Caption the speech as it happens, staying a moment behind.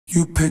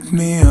You pick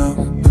me up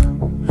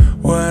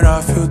when I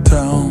feel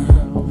down.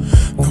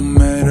 No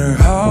matter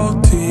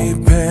how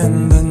deep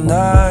in the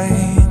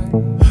night,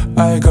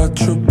 I got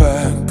your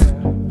back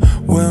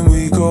when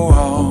we go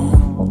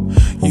out.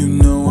 You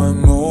know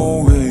I'm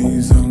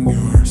always on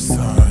your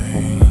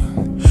side.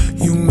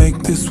 You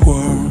make this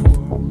world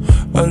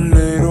a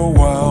little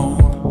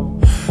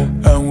wild,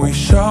 and we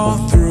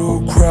shout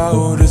through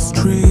crowded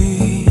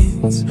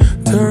streets.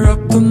 Tear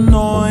up the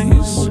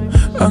noise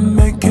and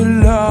make it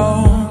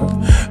loud,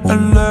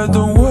 and let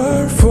the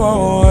world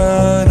fall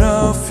at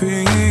our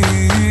feet.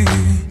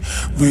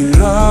 We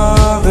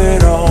love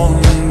it on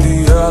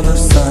the other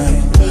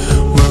side,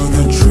 where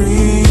the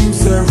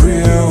dreams are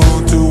real,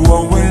 do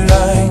what we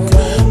like.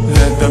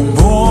 Let them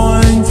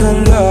point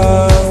and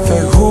laugh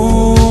at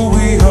who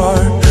we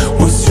are.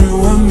 Was you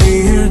and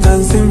me here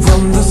dancing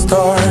from the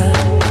start?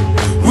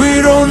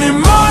 We don't need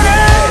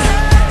money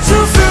to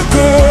feel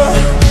good,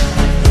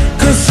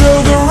 'cause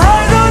you're the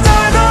right or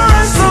die the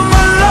rest of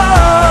my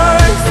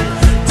life.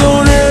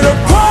 Don't need a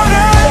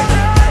party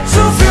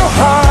to feel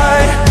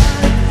high.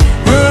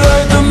 We're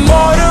like the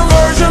modern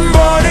version,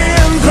 Bonnie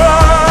and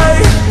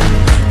Clyde.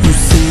 You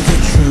see the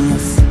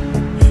truth,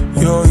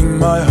 you're in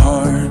my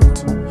heart,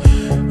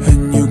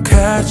 and you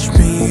catch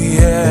me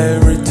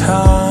every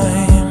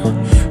time.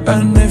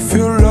 And if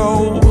you're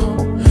low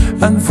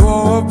and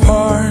fall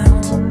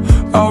apart,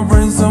 I'll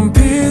bring some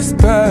peace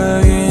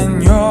back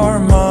in your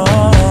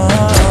mind.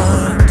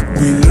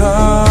 We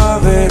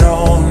love it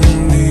on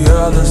the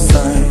other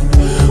side,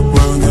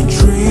 where the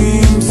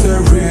dreams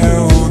are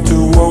real, do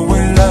what we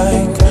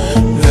like.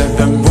 Let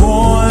them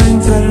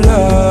point and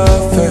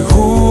laugh at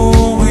who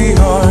we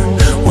are.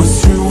 Was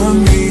you and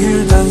me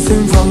here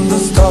dancing from the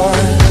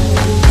start?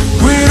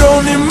 We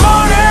don't need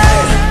money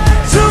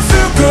to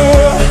feel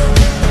good,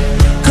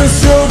 'cause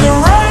you're the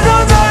right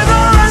or die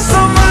the rest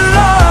of my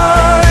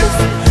life.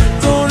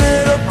 Don't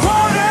need a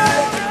party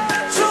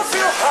to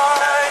feel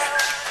high.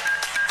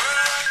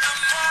 We're like the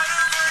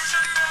modern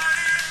version,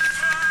 Bonnie and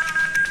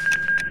Clyde.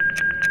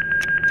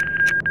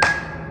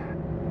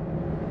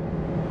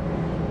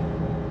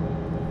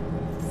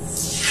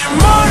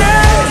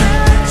 Money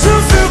to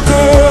feel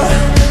good,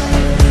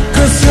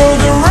 'cause you're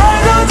the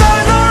right or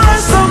die the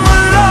rest of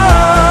my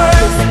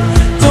life.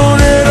 Don't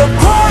need a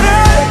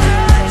party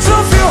to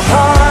feel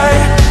high.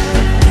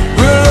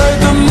 We're like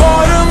the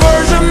modern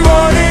version,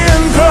 Bonnie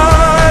and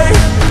Clyde.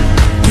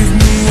 Give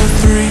me a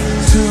 3,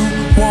 2,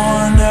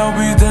 1, I'll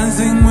be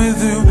dancing with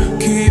you.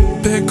 Keep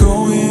it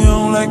going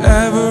on like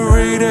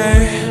every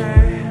day.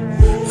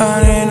 I